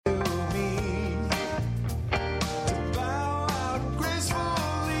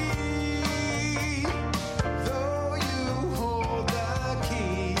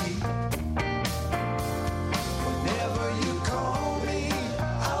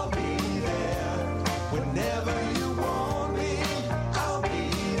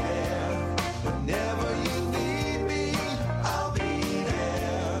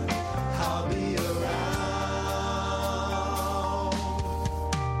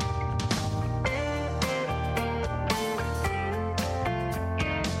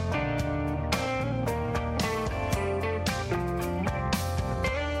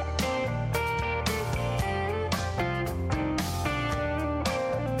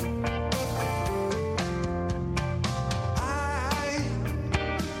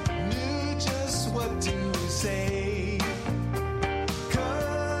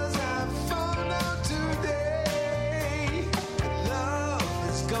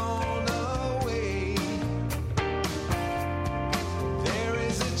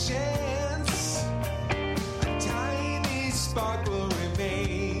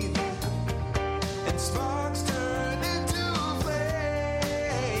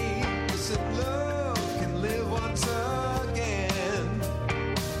and love can live once again.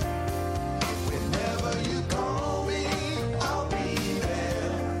 Whenever you call me, I'll be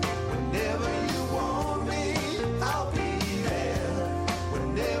there. Whenever you want me, I'll be there.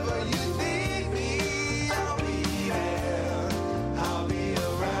 Whenever you need me, I'll be there. I'll be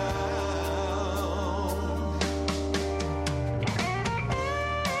around.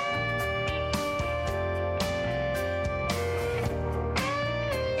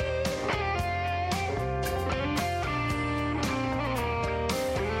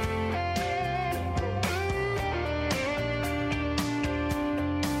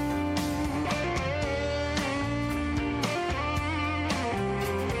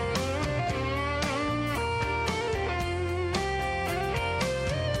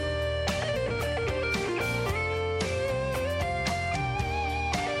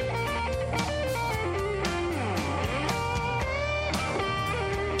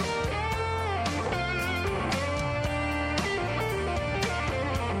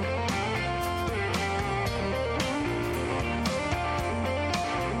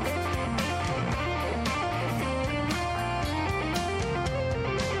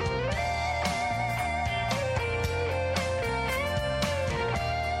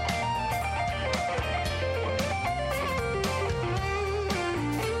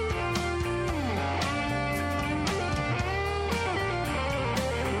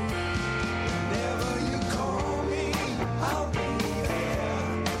 Whenever you call me, I'll be there.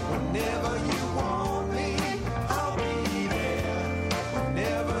 Whenever you want me, I'll be there.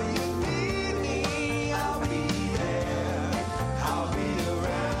 Whenever you need me, I'll be there. I'll be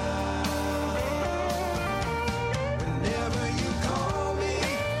around. Whenever you call me,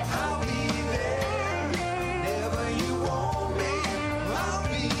 I'll be there. Whenever you want me, I'll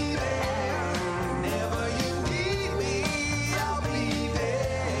be there. Whenever you need me, I'll be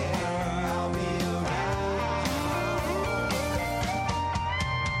there. I'll be around. Whenever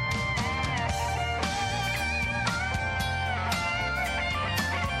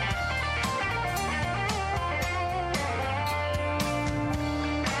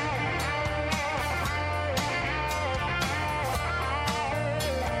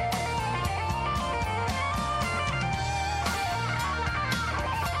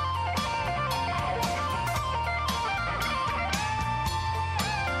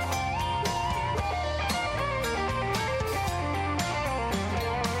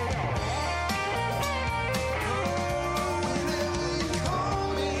you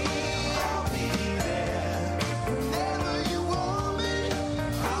call me, I'll be there. Whenever you want me,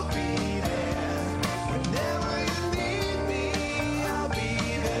 I'll be there. Whenever you need me, I'll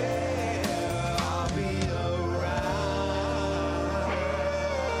be there. I'll be around.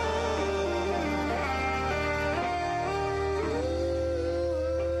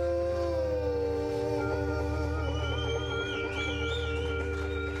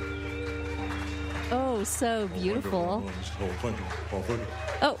 Oh, so beautiful.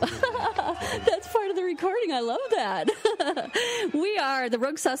 Oh, that's part of the recording. I love that. We are, the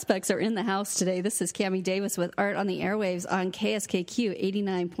Rogue Suspects are in the house today. This is Cammy Davis with Art on the Airwaves on KSKQ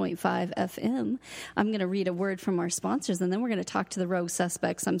 89.5 FM. I'm going to read a word from our sponsors, and then we're going to talk to the Rogue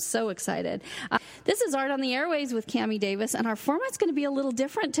Suspects. I'm so excited. This is Art on the Airwaves with Cammy Davis, and our format's going to be a little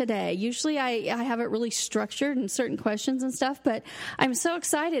different today. Usually I have it really structured and certain questions and stuff, but I'm so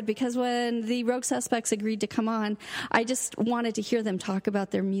excited because when the Rogue Suspects agreed to come on, I just wanted to hear them talk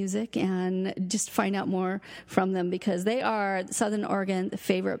about their music and just find out more from them because they are Southern Oregon's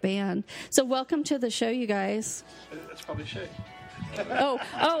favorite band. So welcome to the show, you guys. That's probably Shae.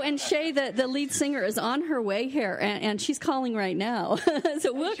 And Shae, the lead singer, is on her way here, and she's calling right now.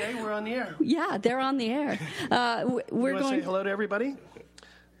 So Shae, we're on the air. Yeah, they're on the air. We're You want to say hello to everybody?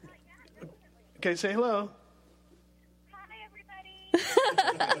 Okay, say hello.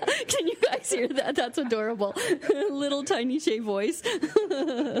 Can you guys hear that? That's adorable. Little tiny Shae voice.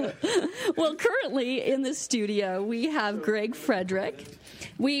 Well, currently in the studio, we have Frederick.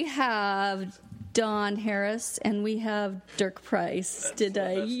 We have Don Hariss, and we have Dirk Price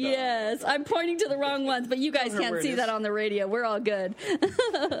today. Yes, I'm pointing to the wrong ones, but you guys can't see that on the radio. We're all good.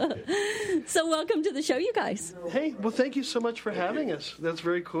 So welcome to the show, you guys. Hey, well, thank you so much for having us. That's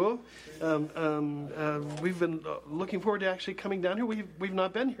very cool. We've been looking forward to actually coming down here. We've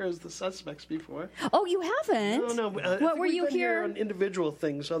not been here as the Suspects before. Oh, you haven't? No. What were you here on individual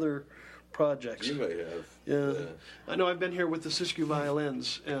things, other projects? You may have. Yeah. I know I've been here with the Siskiyou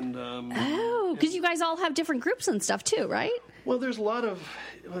Violins. And because you guys all have different groups and stuff too, right? Well, there's a lot of,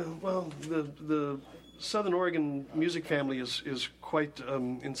 the Southern Oregon music family is quite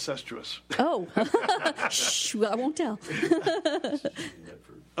incestuous. Oh, shh, I won't tell.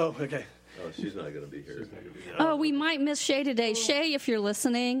 Oh, okay. she's not going to be here. Oh, we might miss Shae today. Shae, if you're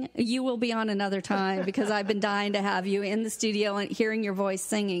listening, you will be on another time because I've been dying to have you in the studio and hearing your voice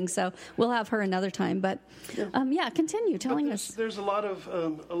singing. So we'll have her another time. But continue telling us. There's a lot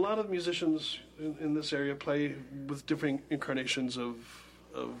of musicians in this area play with different incarnations of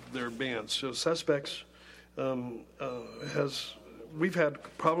their bands. So Suspects we've had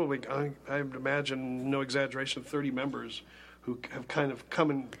probably, I would imagine, no exaggeration, 30 members who have kind of come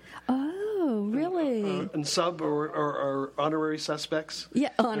and... Oh, really? And sub or honorary suspects.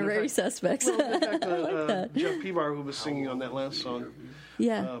 Yeah, honorary suspects. Well, in fact, Jeff Pevar, who was singing on that last song,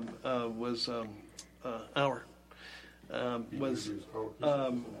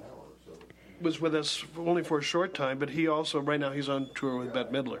 was with us only for a short time, but he also, right now, he's on tour with Bette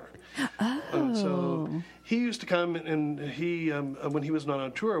Midler. Oh. So he used to come, and he, when he was not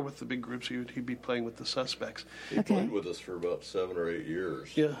on tour with the big groups, he'd be playing with the Suspects. He played with us for about 7 or 8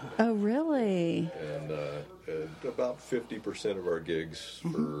 years. Yeah. Oh, really? And about 50% of our gigs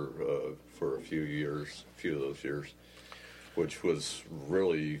for a few of those years, which was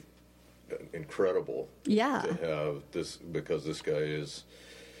really incredible. Yeah. To have this, because this guy is...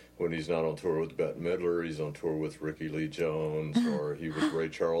 When he's not on tour with Bette Midler, he's on tour with Ricky Lee Jones, or he was Ray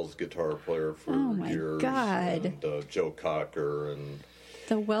Charles' guitar player for years. Oh, my God. And Joe Cocker and...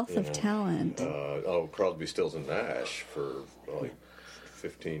 The wealth of talent. Crosby, Stills, and Nash for like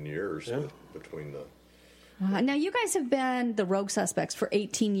 15 years between the... Wow. Now, you guys have been the Rogue Suspects for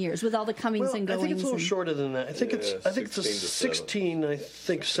 18 years with all the comings and goings. I think it's a little shorter than that. I think it's a 16. I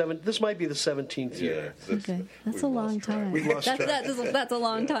think 7. This might be the 17th year. Okay, that's a long time. We've lost track. That's a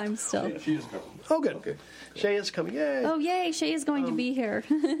long time still. Oh, good. Okay. Shae is coming. Yay! Oh, yay! Shae is going to be here.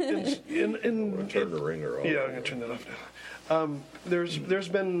 Turn the ringer off. Yeah, I'm going to turn that off now. There's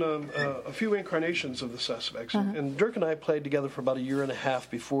been a few incarnations of the Suspects, and Dirk and I played together for about a year and a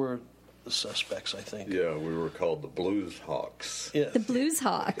half before the Suspects, I think. Yeah, we were called the Blues Hawks. Yeah. The Blues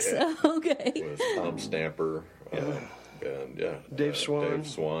Hawks. Yeah. Okay. With Tom Stamper and Dave Swan.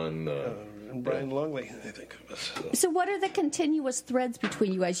 And Brian Longley, I think. So what are the continuous threads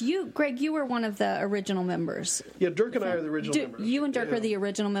between you guys? Greg, you were one of the original members. Yeah, Dirk and I are the original members. You and Dirk are the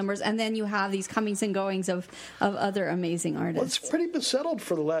original members, and then you have these comings and goings of other amazing artists. Well, it's pretty been settled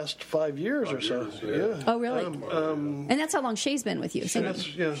for the last 5 years or so. Yeah. Oh, really? And that's how long Shae's been with you. So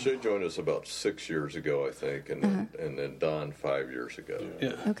Shae joined us about 6 years ago, I think, and then Don 5 years ago.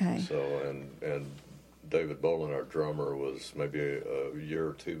 Yeah. Okay. So and David Bolin, our drummer, was maybe a year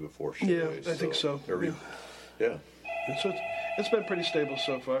or two before Shae. Yeah, I think so. Yeah. So it's been pretty stable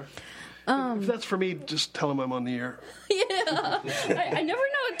so far. If that's for me, just tell him I'm on the air. Yeah. I never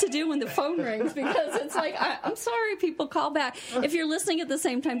know what to do when the phone rings because it's like, I'm sorry, people, call back. If you're listening at the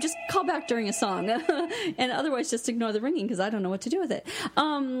same time, just call back during a song. And otherwise, just ignore the ringing because I don't know what to do with it.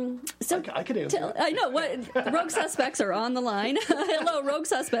 So I could answer. I know. Rogue Suspects are on the line. Hello, Rogue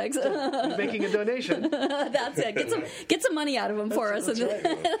Suspects. Making a donation. That's it. Get some money out of them for us, and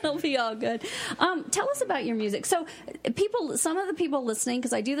it'll be all good. Tell us about your music. So some of the people listening,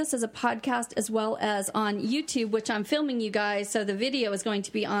 because I do this as a podcast as well as on YouTube, which I'm filming you guys, so the video is going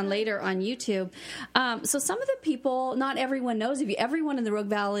to be on later on YouTube. So some of the people, not everyone knows of you. Everyone in the Rogue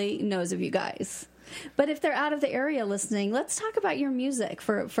Valley knows of you guys. But if they're out of the area listening, let's talk about your music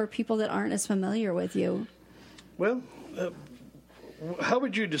for people that aren't as familiar with you. Well, how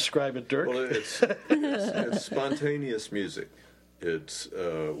would you describe it, Dirk? Well, it's spontaneous music. It's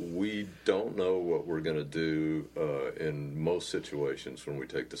we don't know what we're going to do in most situations when we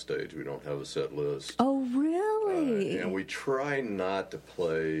take the stage. We don't have a set list. Oh, really? And we try not to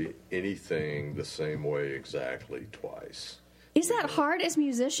play anything the same way exactly twice. Is that hard as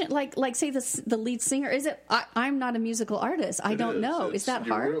musician? Like say the lead singer. Is it? I'm not a musical artist. I don't know. Is that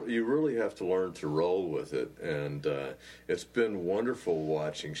hard? You really have to learn to roll with it, and it's been wonderful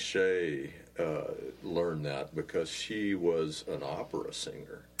watching Shae learn that because she was an opera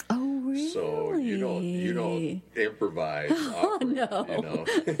singer. Oh, really? So you don't improvise opera. Oh, no. You know,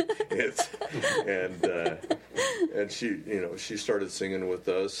 and she started singing with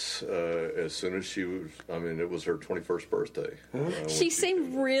us as soon as she was. I mean, it was her 21st birthday. She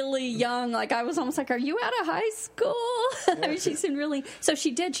seemed really young. Like I was almost like, "Are you out of high school?" I mean, she seemed really. So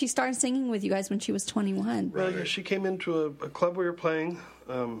she did. She started singing with you guys when she was 21. Well, yeah, she came into a club we were playing,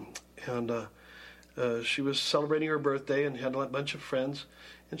 and she was celebrating her birthday and had a bunch of friends.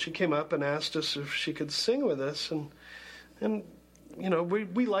 And she came up and asked us if she could sing with us, and you know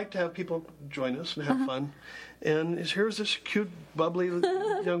we like to have people join us and have fun. And here's this cute, bubbly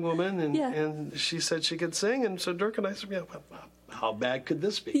young woman, and she said she could sing, and so Dirk and I said, "Yeah, how bad could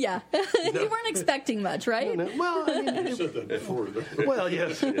this be? Yeah. You weren't expecting much, right? Well, I mean, You said that before. well,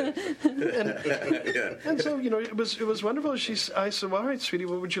 yes. And so, it was wonderful. I said, well, all right, sweetie,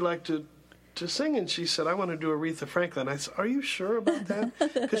 what would you like to sing? And she said, I want to do Aretha Franklin. I said, are you sure about that?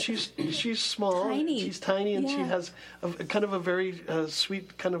 Because she's small. Tiny. She's tiny, and she Yeah. has kind of a very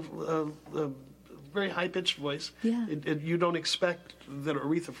sweet, kind of very high-pitched voice. Yeah. You don't expect that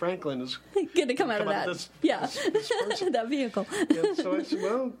Aretha Franklin is Good to come out of that. this person. That vehicle. And so I said,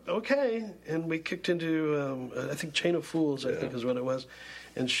 well, okay. And we kicked into, I think, Chain of Fools, I think is what it was.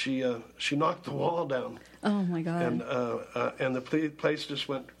 And she knocked the wall down. Oh, my God. And the place just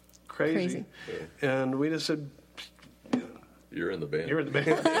went crazy. And we just said, You're in the band. you're in the band.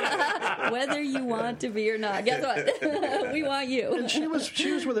 Whether you want to be or not. Guess what? We want you. And she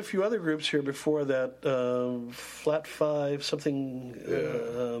was with a few other groups here before that, Flat Five, something,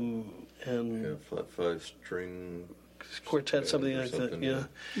 and Flat Five String Quartet, something like that.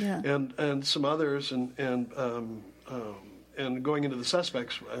 Yeah. And some others, and going into the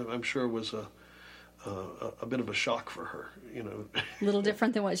Suspects, I'm sure was a bit of a shock for her. A little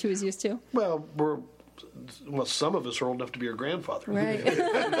different than what she was used to. Well, some of us are old enough to be her grandfather. Right.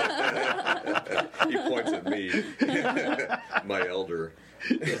 He points at me, my elder.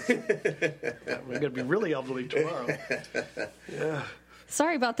 We're going to be really elderly tomorrow. Yeah.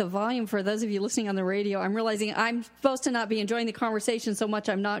 Sorry about the volume for those of you listening on the radio. I'm realizing I'm supposed to not be enjoying the conversation so much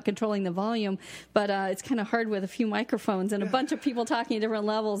I'm not controlling the volume, but it's kind of hard with a few microphones and a bunch of people talking at different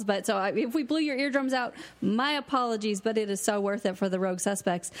levels. But so if we blew your eardrums out, my apologies, but it is so worth it for the Rogue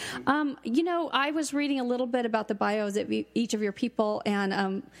Suspects. I was reading a little bit about the bios of each of your people,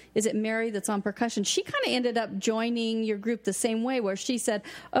 and is it Mary that's on percussion? She kind of ended up joining your group the same way, where she said,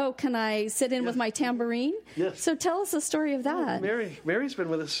 oh, can I sit in with my tambourine? Yes. So tell us the story of that. Mary's been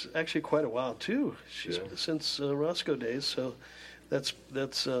with us actually quite a while too. She's since Roscoe days, so that's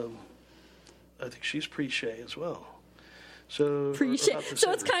I think she's pre-Shae as well. So Pre-Shae.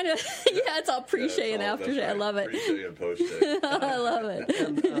 So it's kind of it's all pre-Shae and after Shae. I love it. Pre-Shae and post-Shae. I love it.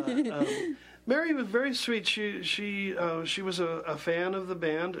 And, Mary was very sweet. She was a fan of the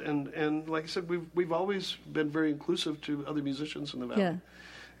band, and like I said, we've always been very inclusive to other musicians in the valley. Yeah.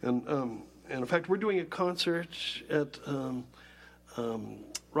 And in fact, we're doing a concert at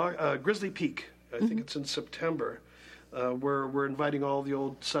Grizzly Peak. I think it's in September, where we're inviting all the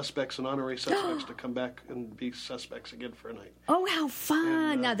old Suspects and honorary Suspects to come back and be Suspects again for a night. Oh, how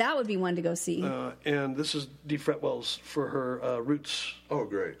fun! Now that would be one to go see. And this is Dee Fretwell's for her Roots. Oh,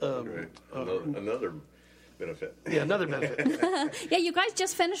 great. Great. Another benefit. Yeah, another benefit. Yeah, you guys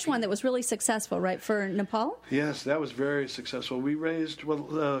just finished one that was really successful, right, for Nepal? Yes, that was very successful. We raised,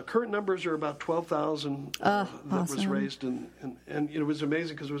 current numbers are about 12,000 that was awesome. raised, and it was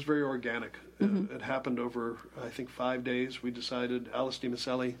amazing because it was very organic. It happened over, I think, 5 days. We decided, Alice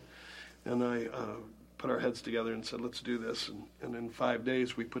DiMaselli and I put our heads together and said, let's do this. And in 5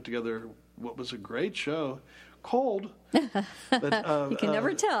 days, we put together what was a great show. Cold, but You can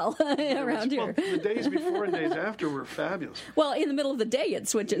never tell around here. Well, the days before and days after were fabulous. Well, in the middle of the day it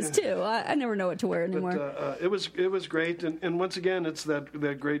switches too. I never know what to wear anymore. But it was great, and once again, it's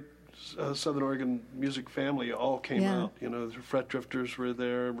that great Southern Oregon music family all came out. The Fret Drifters were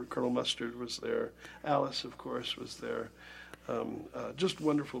there, Colonel Mustard was there, Alice, of course, was there. Just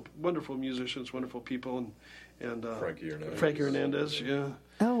wonderful musicians, wonderful people, and Frankie Hernandez, yeah.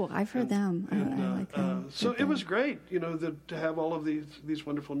 Oh, I've heard them. I like them. So it was great, to have all of these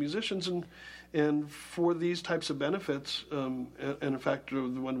wonderful musicians, and for these types of benefits, and in fact, the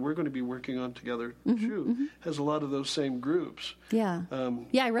one we're going to be working on together too has a lot of those same groups. Yeah,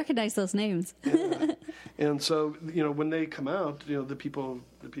 I recognize those names. And so, when they come out, the people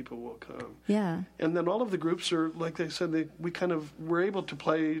will come. Yeah. And then all of the groups are, like they said, we're able to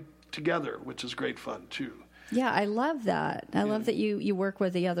play together, which is great fun too. Yeah, I love that. I love that you work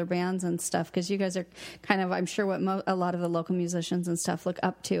with the other bands and stuff, because you guys are kind of, I'm sure, what a lot of the local musicians and stuff look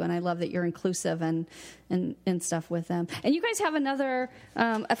up to, and I love that you're inclusive and stuff with them. And you guys have another,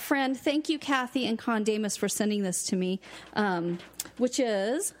 a friend, thank you, Kathy and Con Damus, for sending this to me, which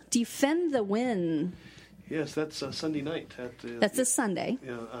is Defend the Win. Yes, that's Sunday night. That's this Sunday.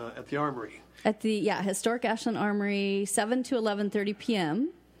 At the Armory. At the historic Ashland Armory, 7 to 11:30 p.m.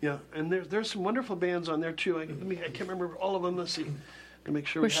 Yeah, and there's some wonderful bands on there too. I can't remember all of them. Let's see, to make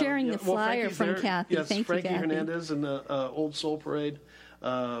sure we're sharing the flyer from Kathy. Yes, Thank Frankie you, Kathy. Hernandez and the Old Soul Parade,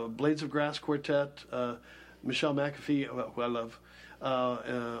 Blades of Grass Quartet, Michelle McAfee, who I love,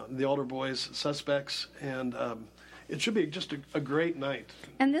 the Alder Boys, Suspects, and it should be just a great night.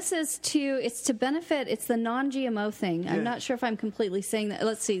 And this is it's to benefit, it's the non-GMO thing. I'm not sure if I'm completely saying that.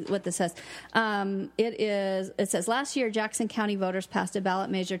 Let's see what this says. It says, last year, Jackson County voters passed a ballot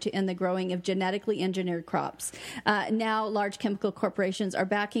measure to end the growing of genetically engineered crops. Now, large chemical corporations are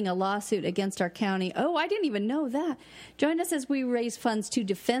backing a lawsuit against our county. Oh, I didn't even know that. Join us as we raise funds to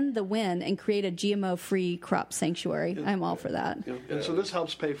defend the win and create a GMO-free crop sanctuary. I'm all for that. Yeah. And so this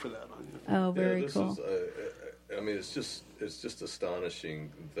helps pay for that. Oh, very cool. It's just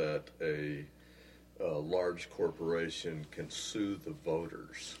astonishing that a large corporation can sue the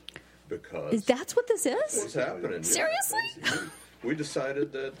voters because that's what this is? What's happening? Seriously? We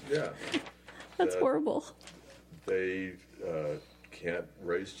decided that That's horrible. They can't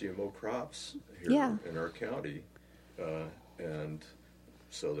raise GMO crops here in our county, and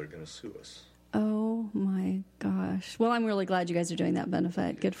so they're going to sue us. Oh my gosh! Well, I'm really glad you guys are doing that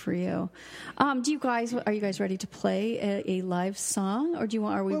benefit. Good for you. Are you guys ready to play a live song, or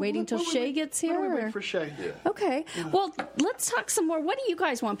are we waiting till Shae gets here? Why don't we wait for Shae? Yeah. Okay. Yeah. Well, let's talk some more. What do you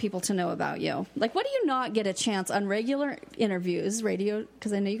guys want people to know about you? Like, what do you not get a chance on regular interviews, radio?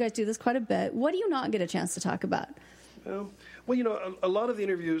 Because I know you guys do this quite a bit. What do you not get a chance to talk about? Well, a lot of the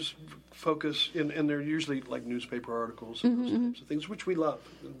interviews focus, and they're usually like newspaper articles and those types of things, which we love,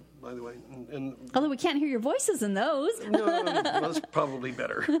 by the way. And although we can't hear your voices in those. No, that's probably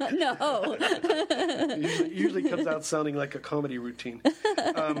better. No. usually comes out sounding like a comedy routine.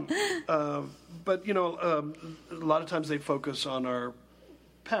 But, a lot of times they focus on our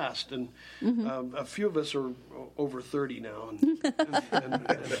past, and a few of us are over 30 now. And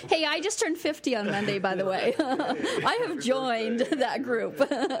hey, I just turned 50 on Monday, by the way. I have joined that group.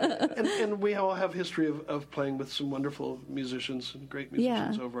 and we all have history of playing with some wonderful musicians and great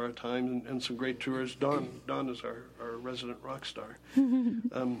musicians over our time, and some great tours. Don is our resident rock star.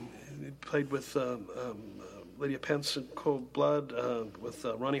 He played with Lydia Pence in Cold Blood, with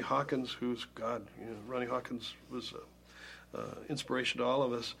Ronnie Hawkins, Ronnie Hawkins was inspiration to all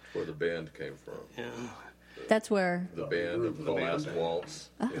of us. Where the band came from. Yeah. That's where the band of the Last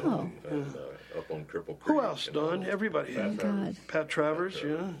Waltz. Up on Cripple Creek. Who else, Don? Everybody. Pat Travers,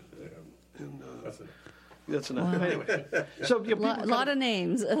 And, that's enough. Wow. Anyway, so a lot of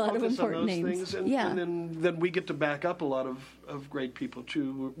names, a lot of important names. And then we get to back up a lot of great people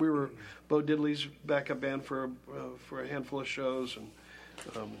too. We were Bo Diddley's backup band for a handful of shows,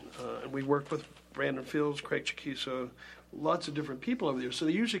 and we worked with Brandon Fields, Craig Chiquiso, lots of different people over there. So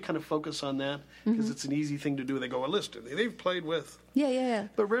they usually kind of focus on that because it's an easy thing to do. They go, listen, they've played with. Yeah.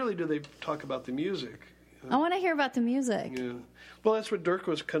 But rarely do they talk about the music. I want to hear about the music. Yeah. Well, that's what Dirk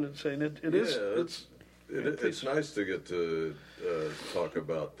was kind of saying. It's nice to get to talk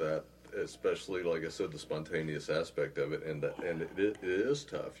about that, especially, like I said, the spontaneous aspect of it, and it is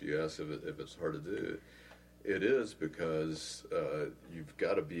tough. You asked if it's hard to do. It is, because you've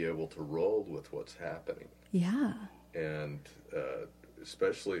got to be able to roll with what's happening. Yeah. And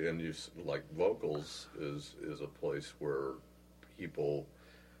especially, like vocals is a place where people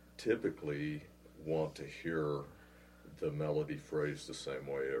typically want to hear the melody phrased the same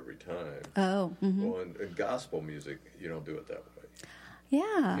way every time. Oh. Mm-hmm. Well, in gospel music, you don't do it that way.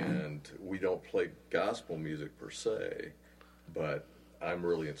 Yeah. And we don't play gospel music per se, but I'm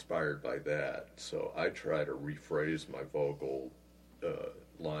really inspired by that. So I try to rephrase my vocal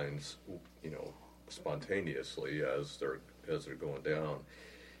lines, spontaneously as they're going down.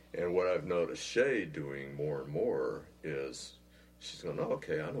 And what I've noticed Shae doing more and more is she's going,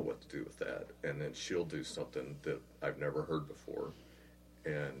 okay, I know what to do with that. And then she'll do something that I've never heard before,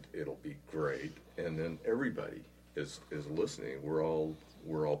 and it'll be great. And then everybody is listening. We're all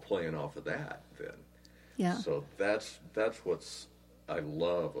playing off of that then. Yeah. So that's what's I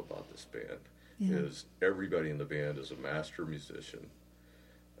love about this band is everybody in the band is a master musician,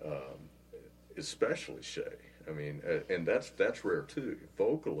 especially Shae. I mean, and that's rare too.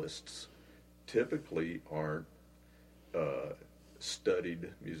 Vocalists typically aren't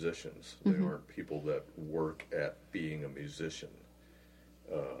studied musicians. They aren't people that work at being a musician.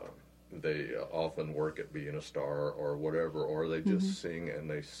 They often work at being a star or whatever, or they just sing and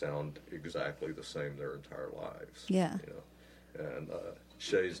they sound exactly the same their entire lives. Yeah. And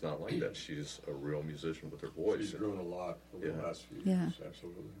Shae's not like that. She's a real musician with her voice. She's grown a lot over the last few years,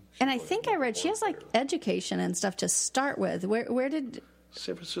 absolutely. And I think I read she has like education and stuff to start with. Where did...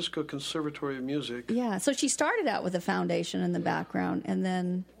 San Francisco Conservatory of Music. Yeah, so she started out with a foundation in the background and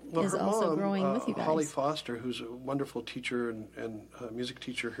then is also growing with you guys. Holly Foster, who's a wonderful teacher and music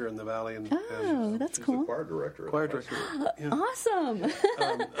teacher here in the Valley. That's she's cool. The choir director. Yeah. Awesome.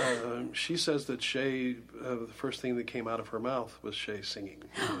 She says that Shae, the first thing that came out of her mouth was Shae singing.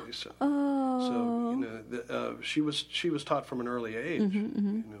 So So she was taught from an early age,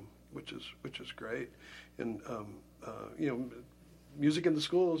 which is great, and music in the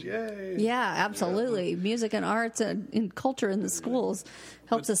schools, yay! Yeah, absolutely. Music and arts and culture in the schools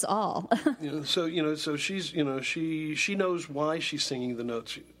helps us all. So she's she knows why she's singing the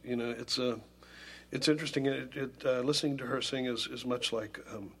notes. It's interesting. Listening to her sing is much like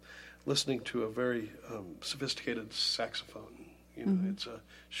listening to a very sophisticated saxophone.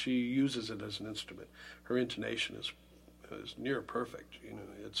 She uses it as an instrument. Her intonation is near perfect.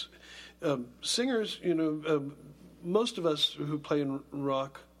 It's singers. Most of us who play in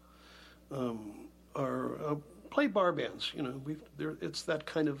rock are play bar bands. It's that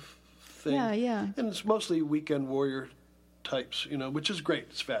kind of thing. Yeah. And it's mostly weekend warrior types. Which is great.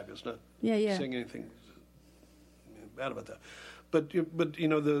 It's fabulous. Not saying anything bad about that. But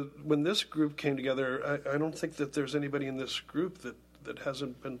when this group came together, I don't think that there's anybody in this group that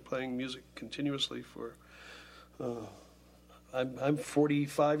hasn't been playing music continuously for. I'm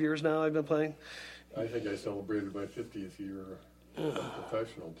 45 years now. I've been playing. I think I celebrated my 50th year of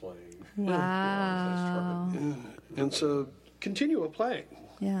professional playing. Wow. And so continue playing.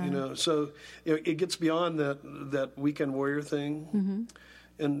 Yeah. So it gets beyond that weekend warrior thing.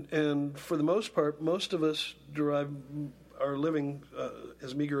 And for the most part, most of us derive our living,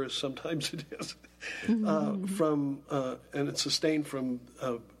 as meager as sometimes it is, from and it's sustained from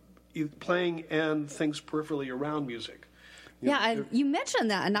playing and things peripherally around music. You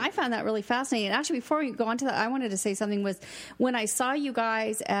mentioned that, and I found that really fascinating. And actually, before we go on to that, I wanted to say something was when I saw you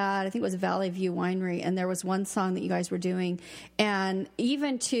guys at, I think it was Valley View Winery, and there was one song that you guys were doing, and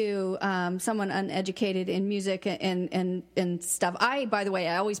even to someone uneducated in music and stuff. By the way,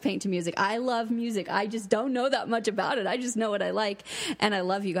 I always paint to music. I love music. I just don't know that much about it. I just know what I like, and I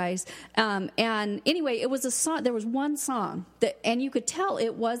love you guys. And anyway, it was a song. There was one song and you could tell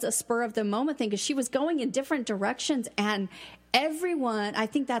it was a spur of the moment thing because she was going in different directions and. Everyone, I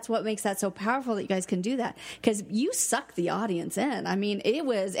think that's what makes that so powerful that you guys can do that because you suck the audience in. I mean,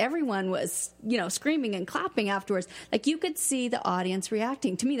 everyone was, screaming and clapping afterwards. Like you could see the audience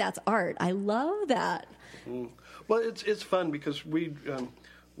reacting. To me, that's art. I love that. Well, it's fun because we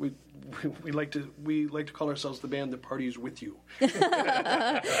like to call ourselves the band that parties with you.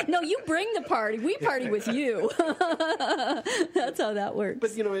 No, you bring the party. We party with you. That's how that works.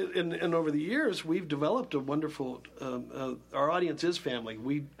 But and over the years, we've developed a wonderful. Our audience is family.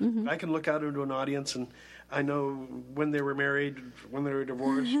 I can look out into an audience and I know when they were married, when they were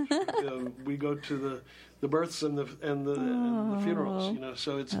divorced. We go to the births and the funerals.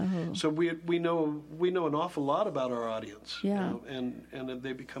 So we know an awful lot about our audience. Yeah. And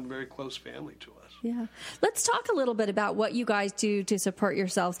they become very close family to us. Yeah. Let's talk a little bit about what you guys do to support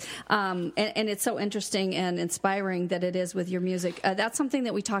yourselves. And it's so interesting and inspiring that it is with your music. That's something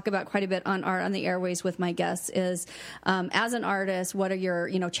that we talk about quite a bit on the Airwaves with my guests is as an artist, what are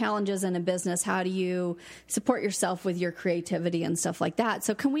your challenges in a business? How do you support yourself with your creativity and stuff like that?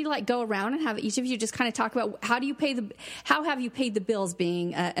 So can we go around and have each of you just kind of talk about how have you paid the bills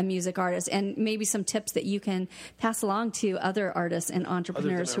being a music artist, and maybe some tips that you can pass along to other artists and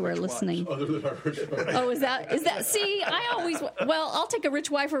entrepreneurs who are listening. Other than our rich wife. Oh, is that? See, I'll take a rich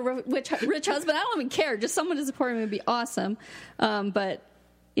wife or rich husband. I don't even care. Just someone to support me would be awesome. But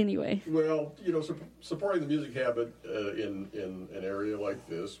anyway. Well, supporting the music habit in an area like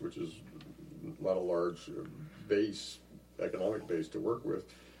this, which is not a large economic base to work with,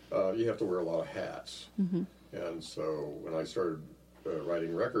 you have to wear a lot of hats. Mm-hmm. And so when I started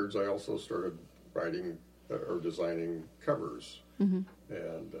writing records, I also started writing or designing covers. Mm-hmm.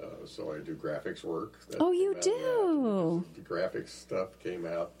 And so I do graphics work. Oh, you do? The graphics stuff came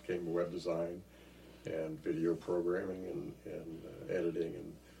web design and video programming and editing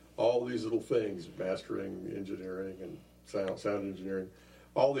and all these little things, mastering, engineering, and sound engineering.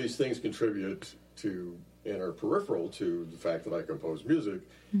 All these things contribute to and are peripheral to the fact that I compose music.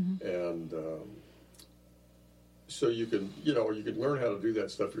 Mm-hmm. And so you can learn how to do that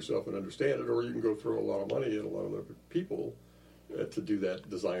stuff yourself and understand it, or you can go throw a lot of money at a lot of other people to do that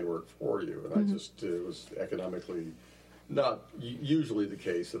design work for you. And mm-hmm. It was economically not usually the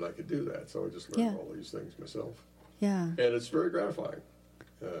case that I could do that. So I just learned all these things myself. Yeah. And it's very gratifying.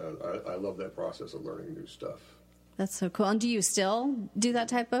 I love that process of learning new stuff. That's so cool. And do you still do that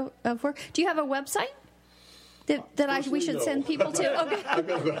type of work? Do you have a website we should send people to? Okay. I've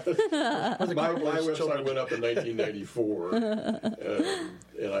got my website went up in 1994,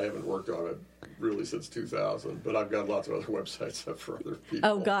 and I haven't worked on it really since 2000. But I've got lots of other websites up for other people.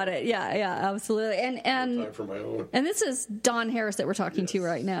 Oh, got it. Yeah, absolutely. And time for my own. And this is Don Hariss that we're talking to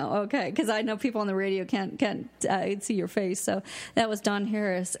right now. Okay, because I know people on the radio can't see your face. So that was Don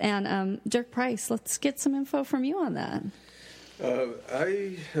Hariss and Dirk Price. Let's get some info from you on that.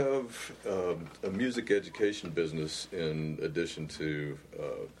 I have a music education business in addition to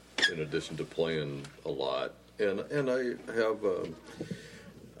playing a lot, and I have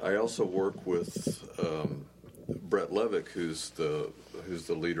I also work with Brett Levick, who's the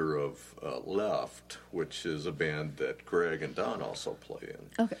leader of Left, which is a band that Greg and Don also play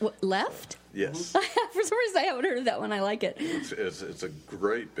in. Okay, Left? Yes. For some reason, I haven't heard of that one. I like it. It's a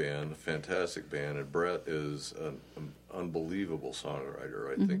great band, a fantastic band, and Brett is an unbelievable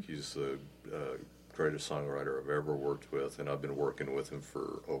songwriter. I think he's the greatest songwriter I've ever worked with, and I've been working with him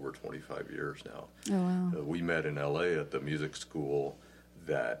for over 25 years now. Oh, wow. We met in L.A. at the music school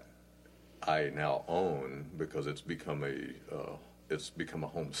that I now own because it's become a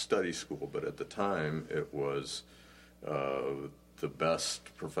home study school, but at the time it was the best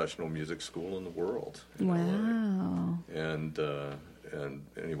professional music school in the world. Wow. And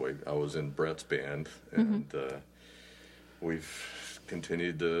anyway, I was in Brett's band, and we've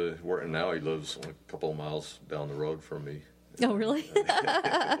continued to work. And now he lives a couple of miles down the road from me. Oh, really?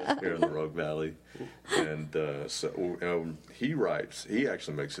 Here in the Rogue Valley. And so he writes. He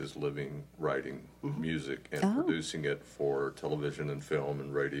actually makes his living writing music and producing it for television and film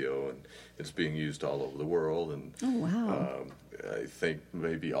and radio, and it's being used all over the world. And oh, wow. I think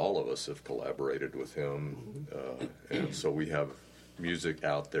maybe all of us have collaborated with him, and so we have music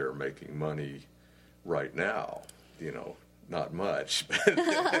out there making money right now. Not much, but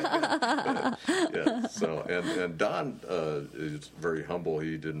yeah. So and Don is very humble.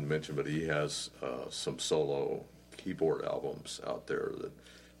 He didn't mention, but he has some solo keyboard albums out there that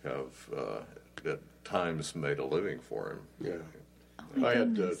have at times made a living for him. Yeah. I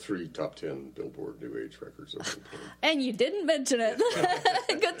had 3 top 10 Billboard New Age records at one point. And you didn't mention it.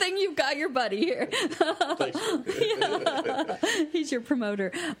 Good thing you've got your buddy here. Thanks. He's your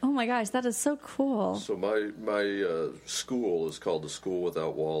promoter. Oh my gosh, that is so cool. So my school is called the School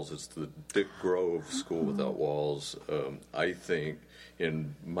Without Walls. It's the Dick Grove School Without Walls. I think,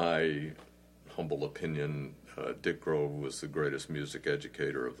 in my humble opinion, Dick Grove was the greatest music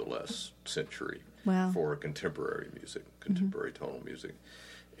educator of the last century. Wow. For contemporary music, contemporary tonal music.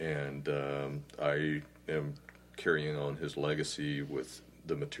 And I am carrying on his legacy with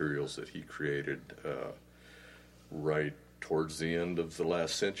the materials that he created right towards the end of the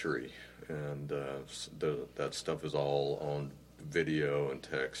last century. And that stuff is all on video and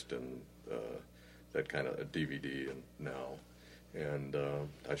text and that kind of a DVD and now. And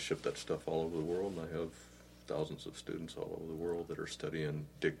I ship that stuff all over the world, and I have thousands of students all over the world that are studying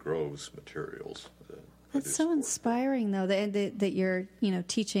Dick Grove's materials. That's so inspiring, though, that you're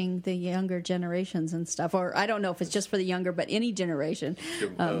teaching the younger generations and stuff. Or I don't know if it's just for the younger, but any generation.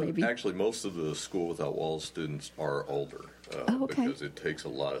 Maybe. Actually, most of the School Without Walls students are older because it takes a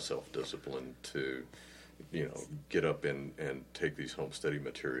lot of self-discipline to get up and take these home study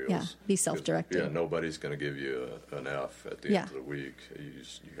materials. Yeah, be self-directed. Yeah, nobody's going to give you an F at the end of the week. You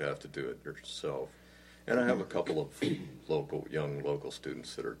have to do it yourself. And I have a couple of young local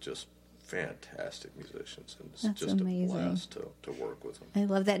students that are just fantastic musicians, and it's just amazing. A blast to work with them. I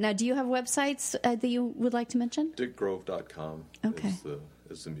love that. Now, do you have websites that you would like to mention? DickGrove.com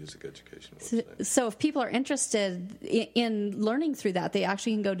is the music education website. So if people are interested in learning through that, they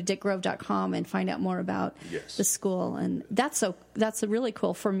actually can go to dickgrove.com and find out more about the school. And that's really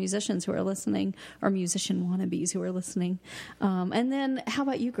cool for musicians who are listening, or musician wannabes who are listening. And then, how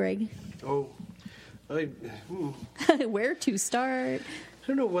about you, Greg? Oh, Where to start? I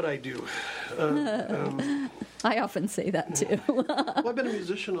don't know what I do. I often say that too. Well, I've been a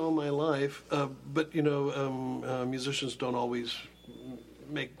musician all my life, but musicians don't always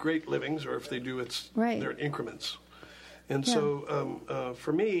make great livings, or if they do, they're in increments. And so,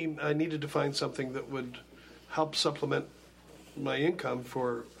 for me, I needed to find something that would help supplement my income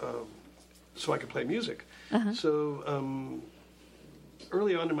so I could play music. So,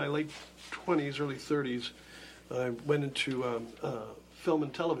 early on in my late 20s, early 30s, I went into film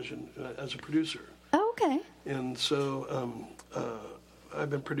and television as a producer. Oh, okay. And so I've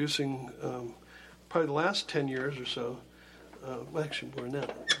been producing probably the last 10 years or so, actually more than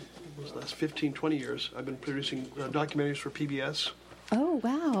that, the last 15, 20 years, I've been producing documentaries for PBS. Oh,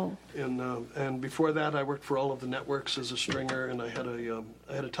 wow. And before that, I worked for all of the networks as a stringer, and I had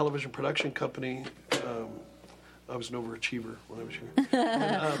a television production company I was an overachiever when I was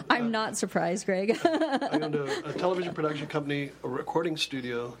younger. I'm not surprised, Greg. I owned a television production company, a recording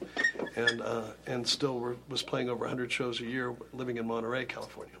studio, and still was playing over 100 shows a year, living in Monterey,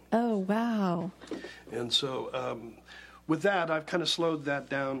 California. Oh, wow. And so with that, I've kind of slowed that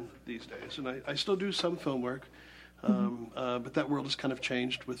down these days. And I still do some film work, but that world has kind of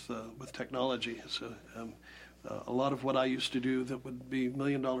changed with technology. So a lot of what I used to do that would be $1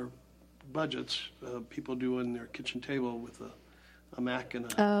 million budgets, people do in their kitchen table with a Mac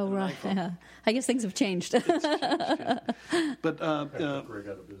and a Oh, and an right. iPhone. Yeah. I guess things have changed. It's changed, yeah. But Greg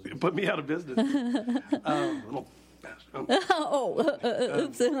out of business. put me out of business. Little bastard.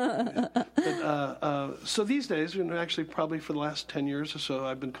 So these days, actually probably for the last 10 years or so,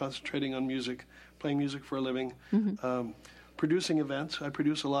 I've been concentrating on music, playing music for a living, producing events. I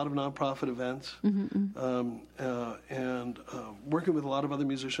produce a lot of nonprofit events, and working with a lot of other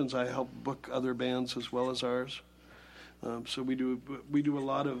musicians. I help book other bands as well as ours. So we do a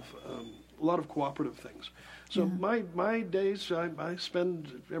lot of cooperative things. So my days, I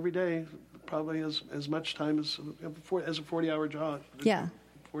spend every day probably as much time as a 40-hour job. Yeah.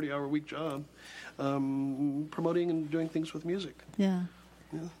 40-hour week job, promoting and doing things with music. Yeah.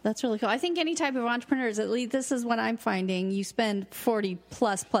 That's really cool. I think any type of entrepreneurs, at least this is what I'm finding, you spend 40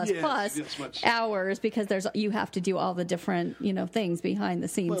 plus much. hours because you have to do all the different, things behind the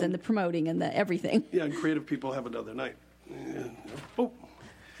scenes and the promoting and the everything. Yeah, and creative people have another night. And,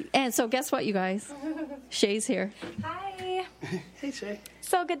 And so guess what, you guys? Shae's here. Hi. Hey, Shae.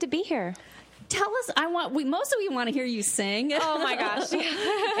 So good to be here. Tell us, most of you want to hear you sing. Oh my gosh. And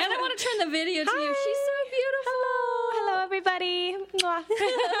I want to turn the video to you. She's so beautiful. Hello, everybody. Mwah.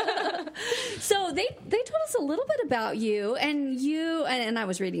 So they told us a little bit about you, and I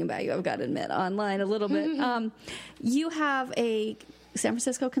was reading about you, I've got to admit, online a little bit. You have a San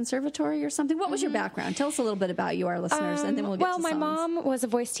Francisco Conservatory or something. What was your background? Tell us a little bit about you, our listeners, and then we'll get to songs. My mom was a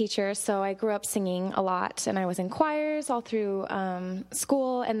voice teacher, so I grew up singing a lot, and I was in choirs all through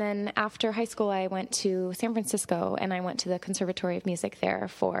school, and then after high school, I went to San Francisco, and I went to the Conservatory of Music there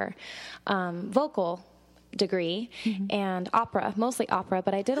for vocal degree and opera, mostly opera,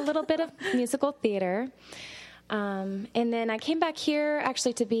 but I did a little bit of musical theater. And then I came back here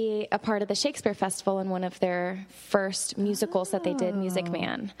actually to be a part of the Shakespeare Festival in one of their first musicals that they did, Music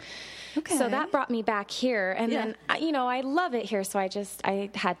Man. Okay. So that brought me back here. And then, I love it here, so I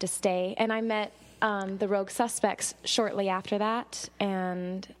had to stay. And I met the Rogue Suspects shortly after that.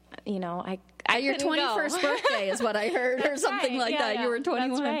 And, I your couldn't go. 21st birthday is what I heard, or something like that. Yeah, You were 21.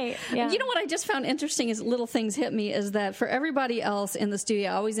 that's right. Yeah. You know what I just found interesting is little things hit me is that for everybody else in the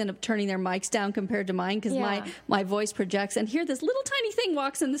studio, I always end up turning their mics down compared to mine because my voice projects. And here this little tiny thing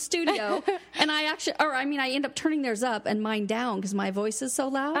walks in the studio, and I end up turning theirs up and mine down because my voice is so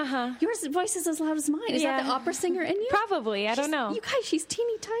loud. Your voice is as loud as mine. Is that the opera singer in you? Probably. I don't know. You guys, she's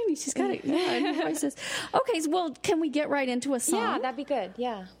teeny tiny. She's got it. Yeah, her voice is. Okay, well, can we get right into a song? Yeah, that'd be good.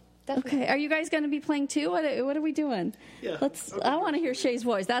 Yeah. Definitely. Okay, are you guys going to be playing too? What are we doing? Yeah. I want to hear Shae's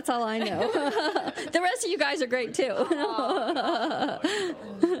voice. That's all I know. The rest of you guys are great too.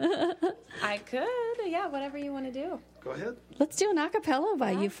 I could. Yeah, whatever you want to do. Go ahead. Let's do an acapella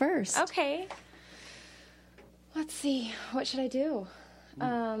by you first. Okay. Let's see. What should I do?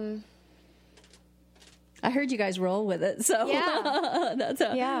 I heard you guys roll with it, so Yeah. that's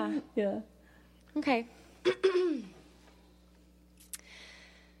Yeah. Okay.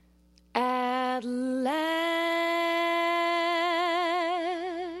 At last,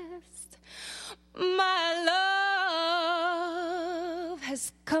 my love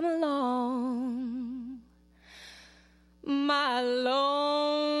has come along. My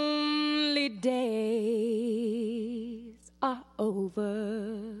lonely days are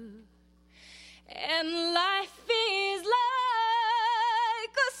over, and life is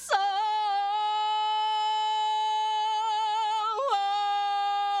like a song.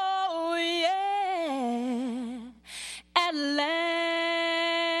 Oh, yeah. At last,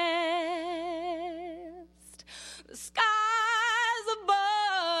 the skies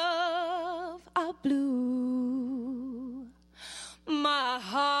above are blue. My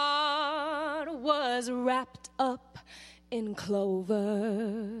heart was wrapped up in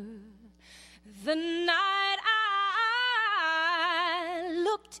clover. The night I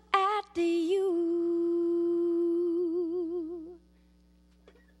looked at you.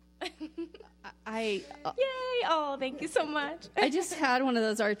 I Yay! Oh, thank you so much. I just had one of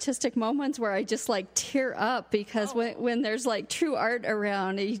those artistic moments where I just like tear up because when there's like true art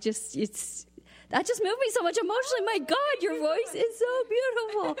around, that just moved me so much emotionally. My God, your voice is so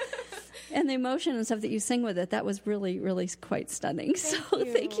beautiful. And the emotion and stuff that you sing with it, that was really, really quite stunning.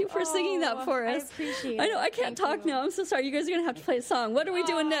 Thank you for singing that for us. I appreciate it. I know, I can't talk now. I'm so sorry. You guys are going to have to play a song. What are we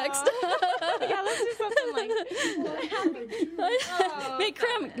doing next? Yeah, let's do something like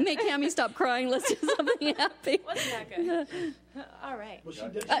Make Cammy stop crying. Let's do something happy. Wasn't that good? All right. Well, she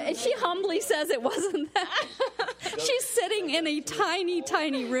did. And she humbly says it wasn't that. She's sitting in a tiny,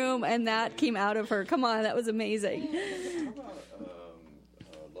 tiny room, and that came out of her. Come on, that was amazing. How about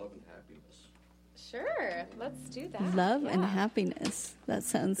Love and Happiness? Sure, let's do that. Love and Yeah. happiness. That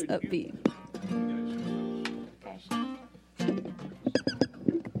sounds upbeat. Okay.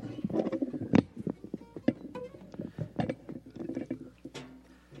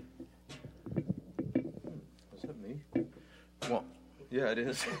 Was that me? Well, yeah, it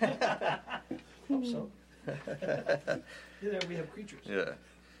is. Hope so. Yeah, we have creatures. Yeah.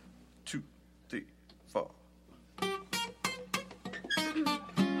 2, 3, 4.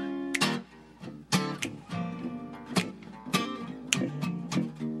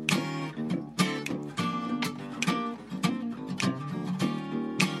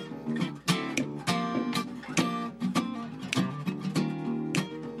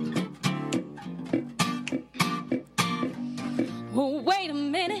 Oh, wait a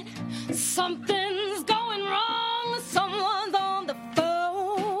minute, something's going wrong. Someone's on the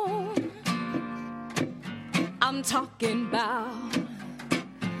phone. I'm talking about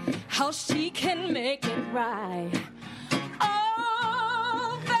how she can make it right.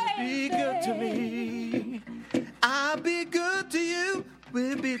 Oh, baby. Be good to me. I'll be good to you.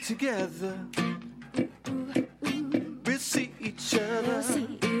 We'll be together. We'll see each other. We'll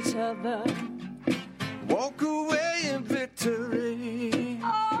see each other. Walk away in victory.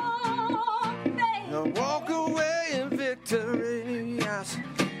 Oh, baby. Walk away in victory. Yes.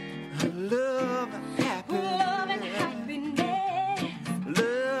 Love and happiness. Love and happiness.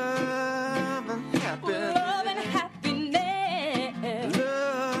 Love and happiness. Love and happiness.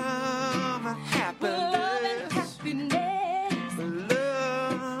 Love and happiness. Love and happiness.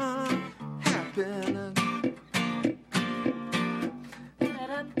 Love, happiness.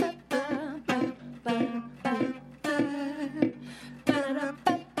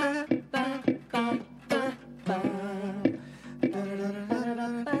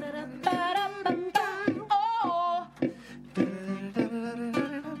 Oh,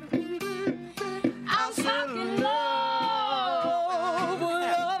 I'm talking love,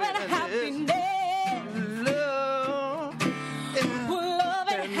 love and happiness. Love, Love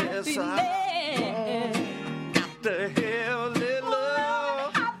and happiness. got to have a little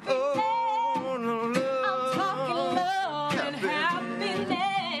love. Oh, no I'm talking love. love and happiness.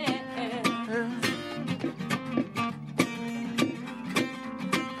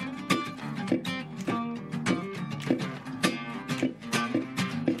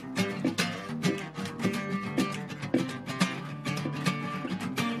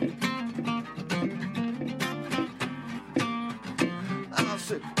 I'll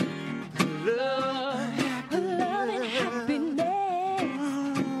say, love, Love and happiness.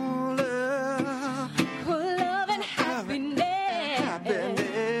 love, Love and happiness.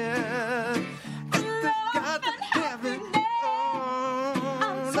 happiness. Got to have it. I'm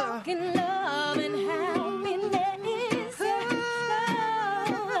Oh, love. talking love and happiness.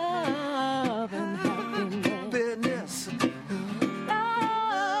 Love and happiness. Happiness, Love.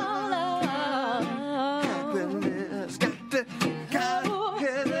 happiness. Got to have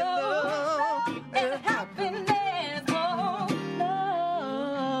it. Love And happiness. Oh,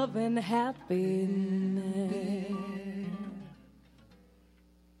 love and happiness.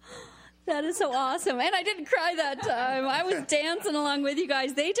 That is so awesome. And I didn't cry that time. I was dancing along with you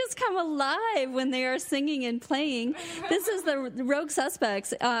guys. They just come alive when they are singing and playing. This is the Rogue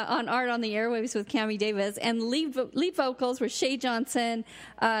Suspects on Art on the Airwaves with Cammy Davis. And lead vocals were Shae Johnson,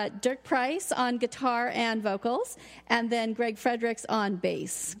 Dirk Price on guitar and vocals, and then Greg Fredericks on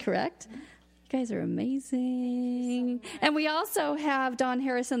bass, correct? You guys are amazing. And we also have Don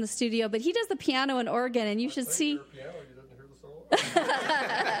Hariss in the studio, but he does the piano and organ, and you should see...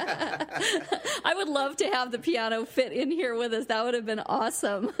 I would love to have the piano fit in here with us. That would have been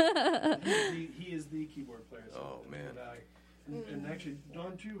awesome. He is the keyboard player. So Oh, man. and actually,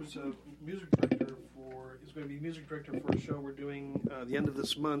 Don too is a music director for. He's going to be music director for a show we're doing the end of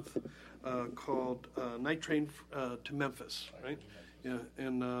this month called Night Train to Memphis. Right? Yeah,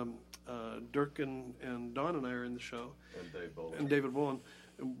 and Dirk and Don and I are in the show. And Dave Bowen. And David Bowen.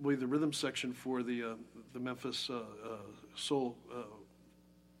 With the rhythm section for the Memphis Soul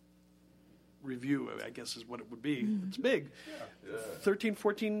review, I guess is what it would be. It's big. 13,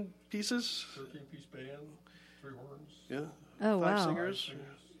 14 pieces. 13-piece band, 3 horns. Yeah. Oh, 5 wow. singers.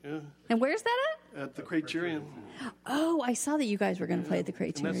 Yeah. And where's that At the Criterion. Oh, I saw that you guys were going to play at the And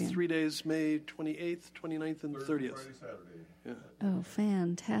Criterion. that's 3 days, May 28th, 29th, and 30th. Friday, Saturday. Yeah. Oh,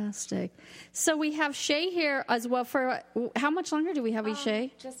 fantastic. So we have Shae here as well. For how much longer do we have you, Shae?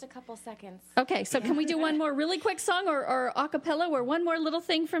 Just a couple seconds. Okay, so can we do one more really quick song or a cappella or one more little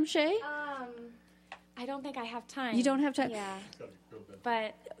thing from Shae? I don't think I have time. You don't have time? Yeah.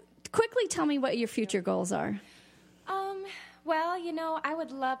 But, Quickly tell me what your future goals are. well,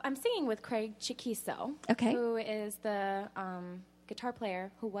 I'm singing with Craig Chiquiso. Okay. Who is the guitar player,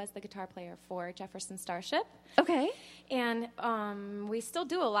 who was the guitar player for Jefferson Starship. Okay. And we still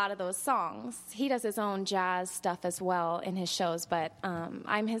do a lot of those songs. He does his own jazz stuff as well in his shows, but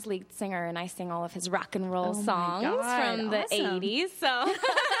I'm his lead singer, and I sing all of his rock and roll songs God, from the awesome. 80s. So,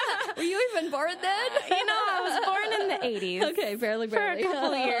 Were you even born then? I was born in the 80s. Okay, barely. For a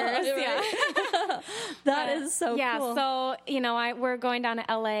couple of years, yeah. That is so yeah, cool. so, we're going down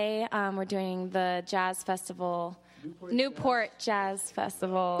to L.A. We're doing the jazz festival, Newport Jazz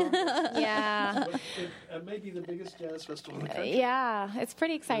Festival. Yeah. It may be the biggest jazz festival in the country. Yeah, it's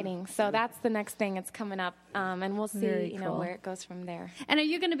pretty exciting. So that's the next thing that's coming up, and we'll see, Very cool. where it goes from there. And are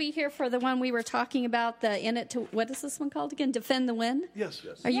you going to be here for the one we were talking about, what is this one called again? Defend the Win? Yes.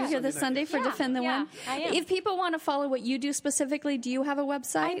 Are you here this Sunday for Yeah, Defend the yeah, Win? I am. If people want to follow what you do specifically, do you have a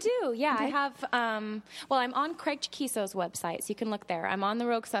website? I do, yeah. Okay. I have, I'm on Craig Chiquiso's website, so you can look there. I'm on the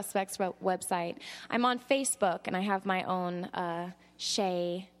Rogue Suspects website. I'm on Facebook, and I have my own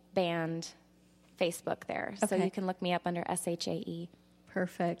Shae Band Facebook there. So Okay. you can look me up under SHAE.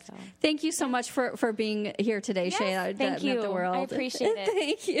 Perfect. So. Thank you so much for being here today, Yes, Shae. That thank meant you. the world. I appreciate it.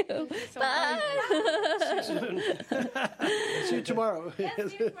 Thank you. Bye. See you tomorrow.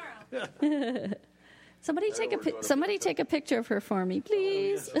 Somebody take a picture of her for me,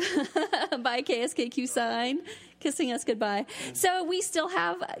 please. By KSKQ sign, kissing us goodbye. So we still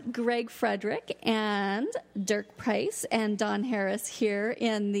have Greg Frederick and Dirk Price and Don Hariss here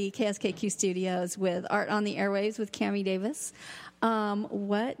in the KSKQ studios with Art on the Airwaves with Cammy Davis.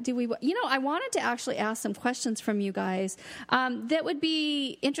 What do we? I wanted to actually ask some questions from you guys that would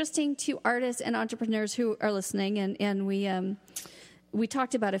be interesting to artists and entrepreneurs who are listening, and we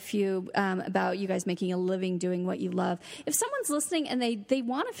talked about a few about you guys making a living doing what you love. If someone's listening and they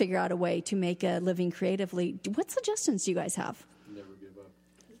want to figure out a way to make a living creatively, what suggestions do you guys have? Never give up.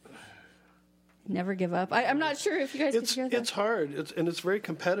 Never give up. I'm not sure if you guys could hear that. It's hard, and it's very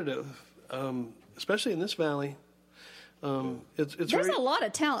competitive, especially in this valley. It's There's very, a lot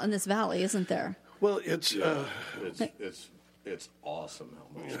of talent in this valley, isn't there? well, it's It's awesome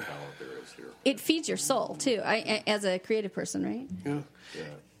how much talent there is here. It feeds your soul too. As a creative person, right? yeah.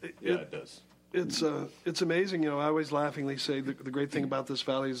 It does. It's amazing. I always laughingly say the great thing about this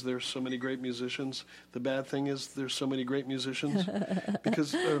valley is there's so many great musicians. The bad thing is there's so many great musicians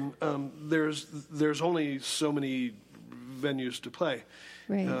because there's only so many venues to play.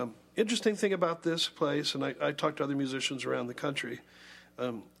 Right. Interesting thing about this place, and I talk to other musicians around the country.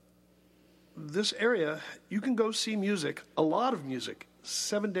 This area, you can go see music, a lot of music,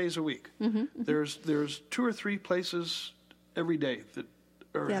 7 days a week. There's 2 or 3 places every day that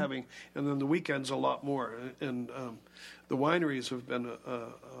are having, and then the weekends a lot more. And the wineries have been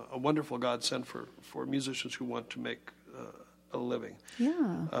a wonderful godsend for musicians who want to make a living.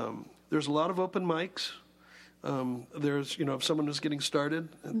 Yeah. There's a lot of open mics. There's, if someone is getting started,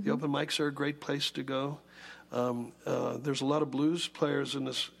 the open mics are a great place to go. There's a lot of blues players in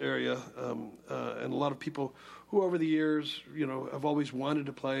this area, and a lot of people who over the years, have always wanted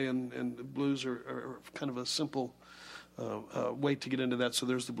to play, and blues are kind of a simple way to get into that. So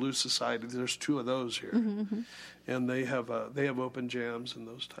there's the Blues Society. There's 2 of those here, and they have open jams and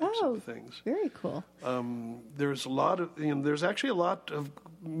those types of things. Very cool. There's a lot of, there's actually a lot of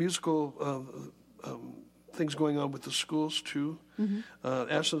musical things going on with the schools too.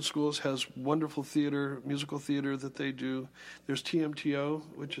 Ashland Schools has wonderful theater, musical theater that they do. There's TMTO,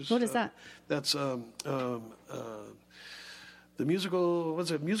 which is What is that? That's the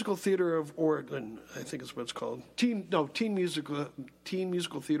Musical Theater of Oregon, I think is what it's called. Teen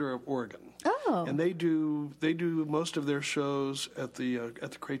Musical Theater of Oregon. Oh. And they do most of their shows at the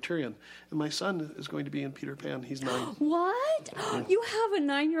Criterion. And my son is going to be in Peter Pan. He's 9. What? You have a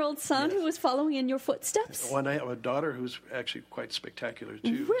 9-year-old son who was following in your footsteps? Well, and I have a daughter who's actually quite spectacular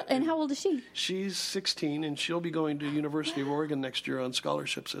too. Really? And how old is she? She's 16, and she'll be going to University of Oregon next year on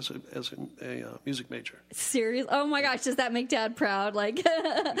scholarships as a music major. Serious? Oh my gosh, does that make Dad proud? Like,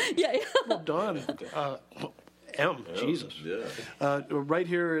 yeah. Well, Dawn, M. Jesus. Yeah. Right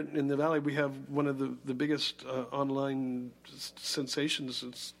here in the Valley, we have one of the biggest online sensations.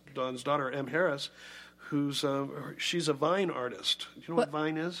 It's Don's daughter, M. Harris, she's a Vine artist. You know what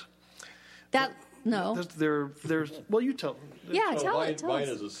Vine is? No. Well, you tell. Yeah, tell us. Vine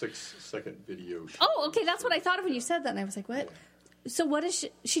is a 6-second video show. Oh, okay, that's what I thought of when you said that, and I was like, what? So what is she?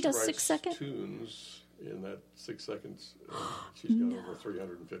 She does Writes 6 seconds? tunes in that 6 seconds. She's got over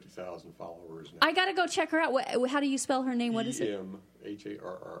 350,000 followers now. I got to go check her out. How do you spell her name? What is it?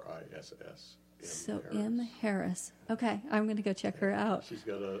 EMHARRISS. So M. Harris. Okay, I'm going to go check her out. She's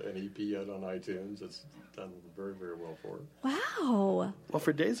got an EP out on iTunes. It's done very, very well for her. Wow. Well,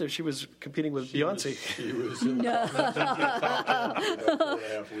 for days there, she was competing with Beyonce. She was in the top 10 about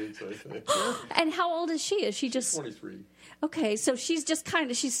 4.5 weeks, I think. And how old is she? Is she just 23? Okay, so she's just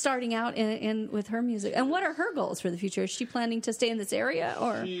she's starting out in with her music. And what are her goals for the future? Is she planning to stay in this area,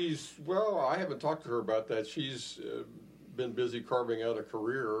 or? I haven't talked to her about that. She's been busy carving out a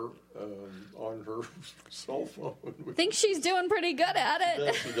career on her cell phone. Think she's doing pretty good at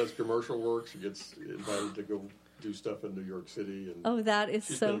it. She does commercial work. She gets invited to go do stuff in New York City. And that is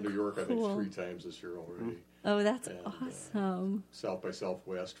she's so been in New York, cool. I think, 3 times this year already. Oh, that's And, awesome. South by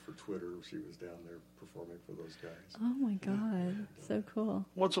Southwest for Twitter. She was down there performing for those guys. Oh, my God. So cool.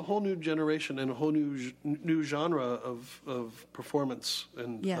 Well, it's a whole new generation and a whole new genre of performance,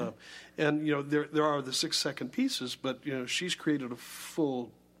 and there are the 6-second pieces, but she's created a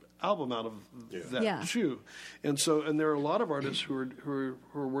full album out of that shoe, and there are a lot of artists who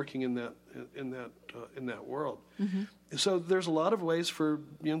are working in that world. Mm-hmm. So there's a lot of ways for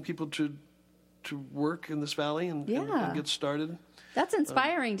young people to work in this valley and get started. That's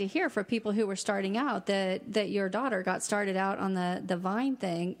inspiring to hear for people who were starting out, that your daughter got started out on the Vine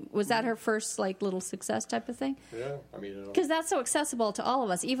thing. Was that her first little success type of thing? Yeah, I mean, because that's so accessible to all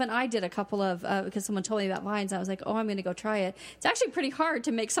of us. Even I did a couple of because someone told me about Vines. I was like, I'm going to go try it. It's actually pretty hard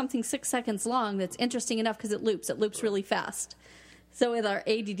to make something 6 seconds long that's interesting enough because it loops. It loops really fast. So with our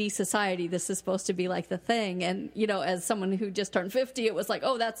ADD society, this is supposed to be like the thing. And, as someone who just turned 50, it was like,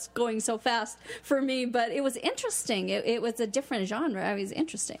 that's going so fast for me. But it was interesting. It was a different genre. It was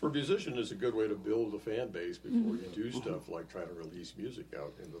interesting. For a musician, it's a good way to build a fan base before you do stuff like try to release music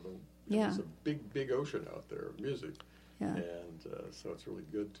out into the... Yeah. There's a big, big ocean out there of music. Yeah. And so it's really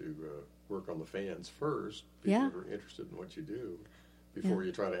good to work on the fans first. People who are interested in what you do before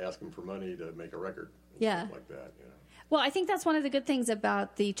you try to ask them for money to make a record. And stuff like that, Well, I think that's one of the good things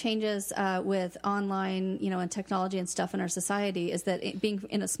about the changes with online, and technology and stuff in our society is that being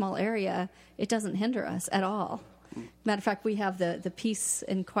in a small area, it doesn't hinder us at all. Matter of fact, we have the peace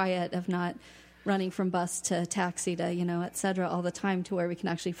and quiet of not running from bus to taxi to, et cetera, all the time, to where we can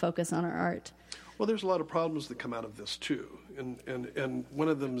actually focus on our art. Well, there's a lot of problems that come out of this too, and one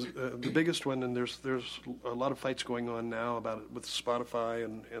of them, the biggest one, and there's a lot of fights going on now about it with Spotify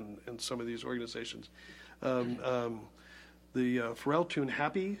and some of these organizations. The Pharrell tune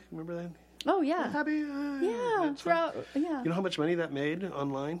 "Happy," remember that? Oh yeah, Happy. Pharrell. Yeah. You know how much money that made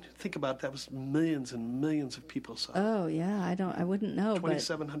online? Think about it, that was millions and millions of people saw. Oh yeah, I wouldn't know.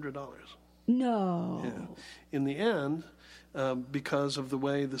 $2,700. No. Yeah. In the end, because of the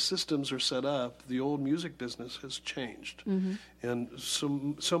way the systems are set up, the old music business has changed, and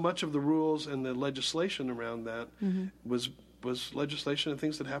so much of the rules and the legislation around that was legislation and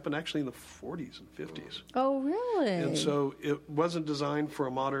things that happened actually in the 40s and 50s. Oh, really? And so it wasn't designed for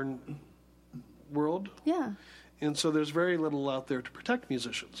a modern world. Yeah. And so there's very little out there to protect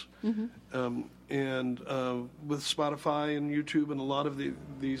musicians. And with Spotify and YouTube and a lot of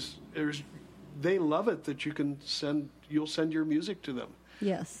these areas, they love it that you'll send your music to them.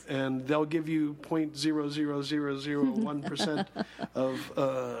 Yes. And they'll give you 0.00001% of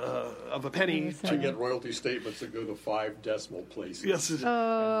a penny. I get royalty statements that go to 5 decimal places. Yes.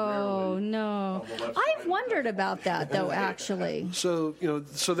 Oh, no. I've wondered about that, though, actually. So,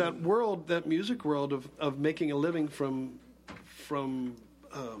 so that world, that music world of making a living from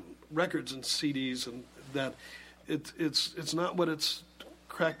records and CDs, and that it's not what it's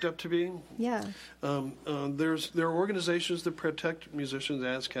cracked up to be. Yeah. There are organizations that protect musicians,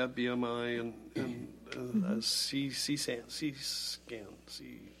 ASCAP, BMI, and C-SCAN,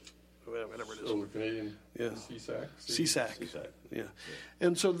 whatever it is. So the Canadian CSAC. CSAC. Yeah.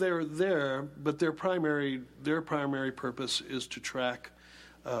 And so they're there, but their primary purpose is to track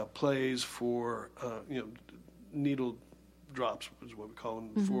plays for needle drops, is what we call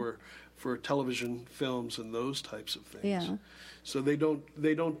them, for television, films, and those types of things. Yeah. So they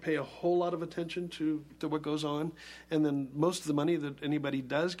don't pay a whole lot of attention to what goes on, and then most of the money that anybody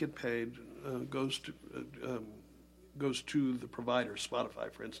does get paid goes to goes to the provider.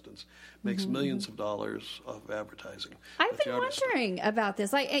 Spotify, for instance, makes millions of dollars off of advertising. I've been wondering about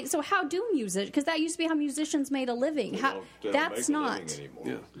this. Like, so how do because that used to be how musicians made a living. That's not.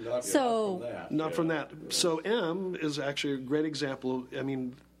 Not from that. So M is actually a great example. I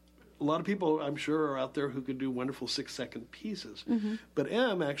mean, a lot of people, I'm sure, are out there who could do wonderful 6-second pieces. But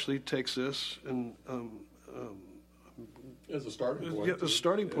M actually takes this and as a starting point. Yeah, a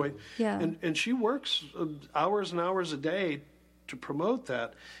starting point. Yeah. And she works hours and hours a day to promote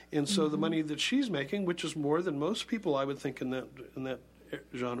that. And so the money that she's making, which is more than most people I would think in that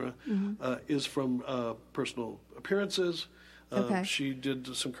genre, is from personal appearances. Okay. She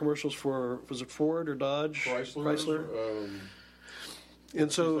did some commercials for, was it Ford or Dodge? Chrysler.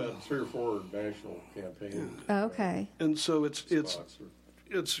 And so she's had 3 or 4 national campaigns. Okay. And so it's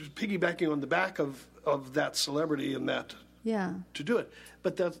piggybacking on the back of that celebrity and that to do it.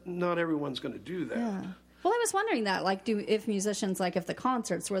 But that's not everyone's going to do that. Yeah. Well, I was wondering that, like, if the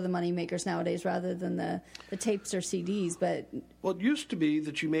concerts were the money makers nowadays rather than the tapes or CDs, but... Well, it used to be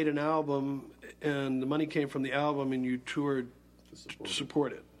that you made an album and the money came from the album and you toured to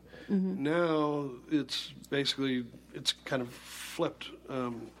support it. Now it's basically, it's kind of flipped.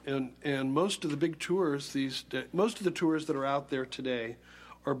 And most of the big tours most of the tours that are out there today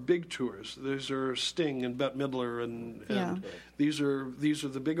are big tours. These are Sting and Bette Midler, and these are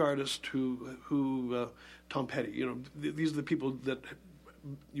the big artists who Tom Petty. These are the people that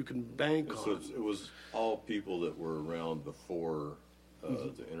you can bank on. It was all people that were around before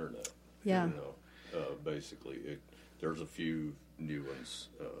the internet. Yeah. Basically, there's a few new ones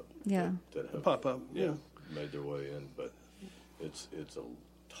that have pop up. Made their way in, but it's a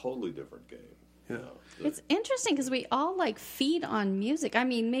totally different game. Yeah. It's interesting because we all feed on music. I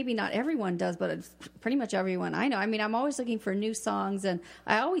mean, maybe not everyone does, but it's pretty much everyone I know. I mean, I'm always looking for new songs, and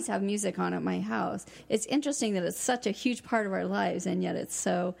I always have music on at my house. It's interesting that it's such a huge part of our lives, and yet it's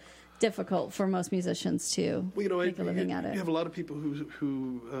so difficult for most musicians to make a living at it. You have a lot of people who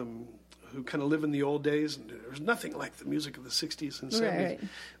kind of live in the old days, and there's nothing like the music of the 60s and 70s. Right.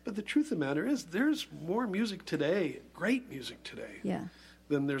 But the truth of the matter is there's more music today, great music today,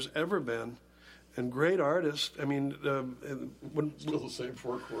 than there's ever been. And great artists. I mean, still the same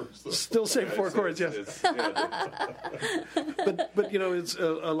 4 chords. Though. Still same 4 chords. Yes. But it's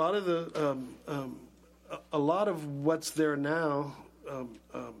a lot of a lot of what's there now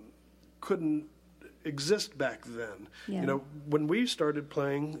couldn't exist back then. Yeah. When we started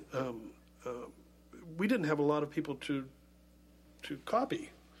playing, we didn't have a lot of people to copy.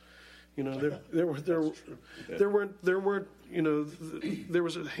 There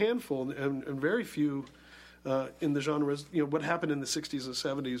was a handful and very few in the genres. What happened in the 60s and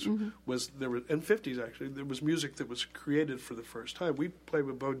 70s was and 50s actually, there was music that was created for the first time. We played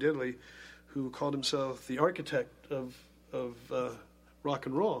with Bo Diddley, who called himself the architect of rock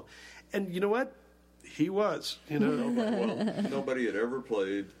and roll, and you know what? He was. Well, nobody had ever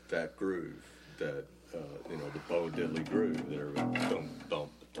played that groove, that the Bo Diddley groove. There, dum dum.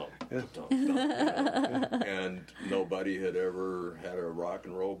 And nobody had ever had a rock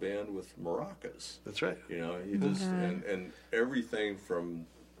and roll band with maracas. That's right. He just and everything from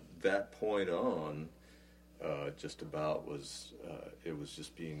that point on, just about was it was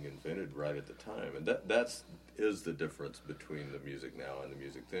just being invented right at the time, and that's the difference between the music now and the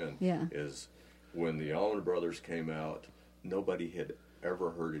music then. Yeah. Is when the Allman Brothers came out, nobody had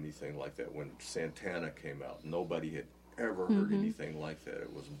ever heard anything like that. When Santana came out, nobody had ever heard anything like that.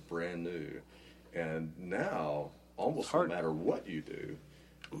 It was brand new. And now, almost no matter what you do,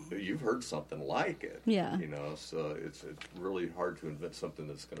 you've heard something like it. Yeah. So it's really hard to invent something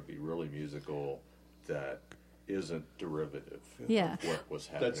that's going to be really musical that isn't derivative of what was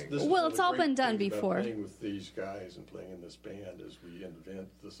happening. It's all been done before. Playing with these guys and playing in this band is we invent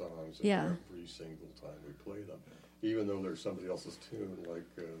the songs every single time we play them. Even though there's somebody else's tune, like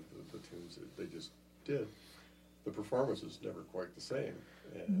the tunes that they just did. The performance is never quite the same.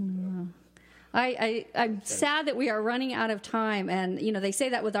 And, I'm sad that we are running out of time, and they say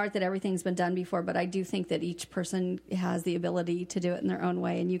that with art that everything's been done before, but I do think that each person has the ability to do it in their own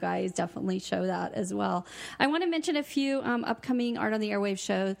way, and you guys definitely show that as well. I want to mention a few upcoming Art on the Airwaves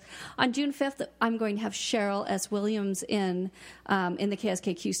shows. On June 5th, I'm going to have Cheryl S. Williams in the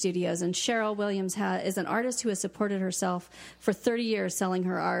KSKQ studios, and Cheryl Williams is an artist who has supported herself for 30 years selling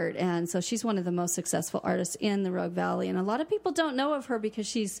her art, and so she's one of the most successful artists in the Rogue Valley, and a lot of people don't know of her because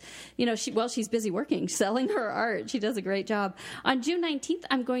she's she's busy working, selling her art. She does a great job. On June 19th,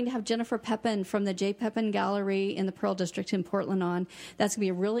 I'm going to have Jennifer Pepin from the J. Pepin Gallery in the Pearl District in Portland on. That's going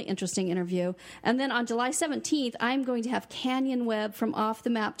to be a really interesting interview. And then on July 17th, I'm going to have Canyon Webb from Off the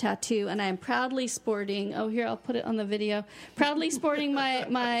Map Tattoo, and I am proudly sporting, here, I'll put it on the video, proudly sporting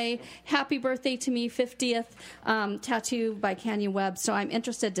my Happy Birthday to Me 50th tattoo by Canyon Webb. So I'm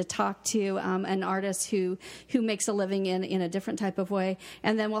interested to talk to an artist who makes a living in a different type of way.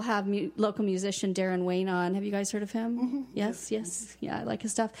 And then we'll have local musician Darren Wayne on. Have you guys heard of him? Mm-hmm. Yes. Yeah, I like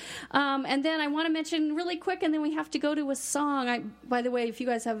his stuff. And then I want to mention really quick, and then we have to go to a song. By the way, if you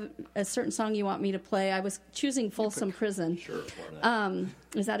guys have a certain song you want me to play, I was choosing Folsom Prison. Sure, why not?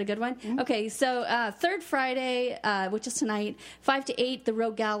 Is that a good one? Mm-hmm. Okay, so third Friday, which is tonight, 5 to 8, the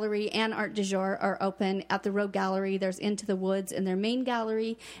Rogue Gallery and Art du Jour are open. At the Rogue Gallery, there's Into the Woods in their main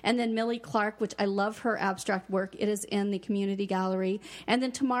gallery, and then Millie Clark, which I love her abstract work. It is in the community gallery. And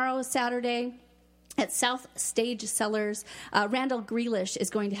then tomorrow, Saturday, at South Stage Cellars, Randall Grealish is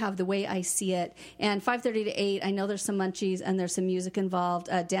going to have The Way I See It. And 5:30 to 8, I know there's some munchies and there's some music involved.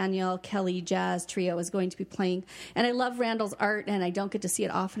 Danielle Kelly Jazz Trio is going to be playing. And I love Randall's art, and I don't get to see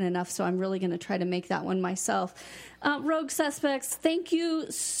it often enough, so I'm really going to try to make that one myself. Rogue Suspects, thank you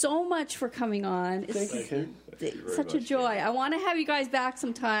so much for coming on. Thank you. It's such a joy. I want to have you guys back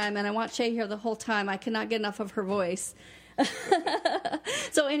sometime, and I want Shae here the whole time. I cannot get enough of her voice.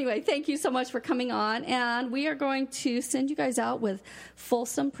 So anyway, thank you so much for coming on, and we are going to send you guys out with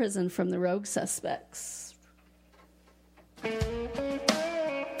Folsom Prison from the Rogue Suspects.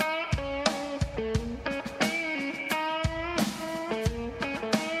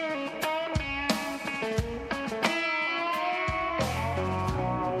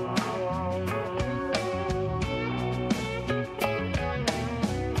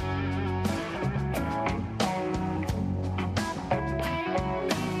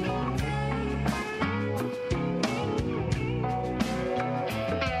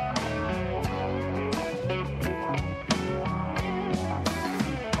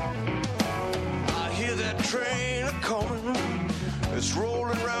 Train a-comin', it's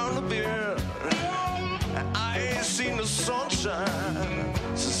rolling round the bend. I ain't seen the sunshine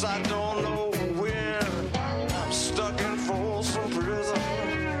since I don't